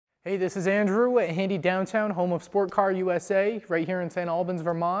Hey, this is Andrew at Handy Downtown, home of Sport Car USA, right here in St. Albans,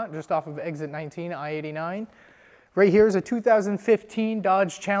 Vermont, just off of exit 19, I-89. Right here is a 2015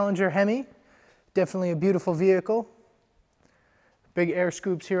 Dodge Challenger Hemi. Definitely a beautiful vehicle. Big air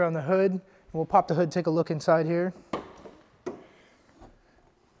scoops here on the hood. We'll pop the hood, take a look inside here.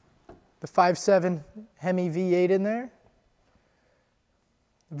 The 5.7 Hemi V8 in there.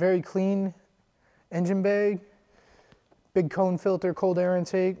 Very clean engine bay. Big cone filter, cold air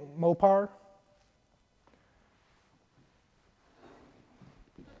intake, Mopar.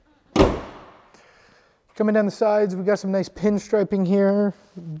 Coming down the sides, we got some nice pinstriping here.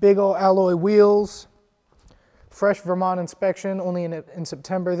 Big old alloy wheels. Fresh Vermont inspection, only in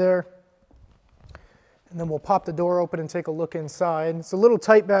September there. And then we'll pop the door open and take a look inside. It's a little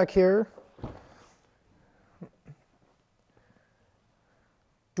tight back here.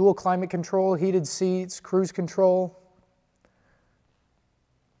 Dual climate control, heated seats, cruise control.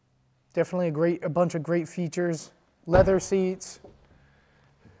 Definitely a bunch of great features. Leather seats.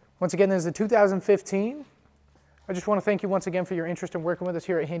 Once again, this is a 2015. I just want to thank you once again for your interest in working with us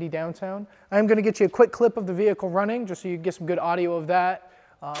here at Handy Downtown. I'm going to get you a quick clip of the vehicle running, just so you get some good audio of that.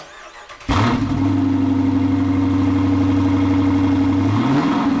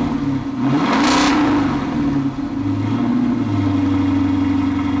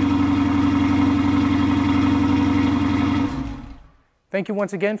 Thank you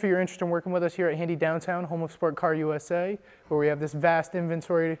once again for your interest in working with us here at Handy Downtown, home of Sport Car USA, where we have this vast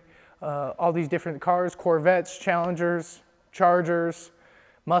inventory, all these different cars, Corvettes, Challengers, Chargers,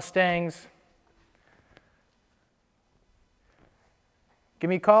 Mustangs. Give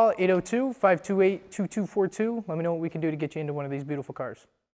me a call, 802-528-2242. Let me know what we can do to get you into one of these beautiful cars.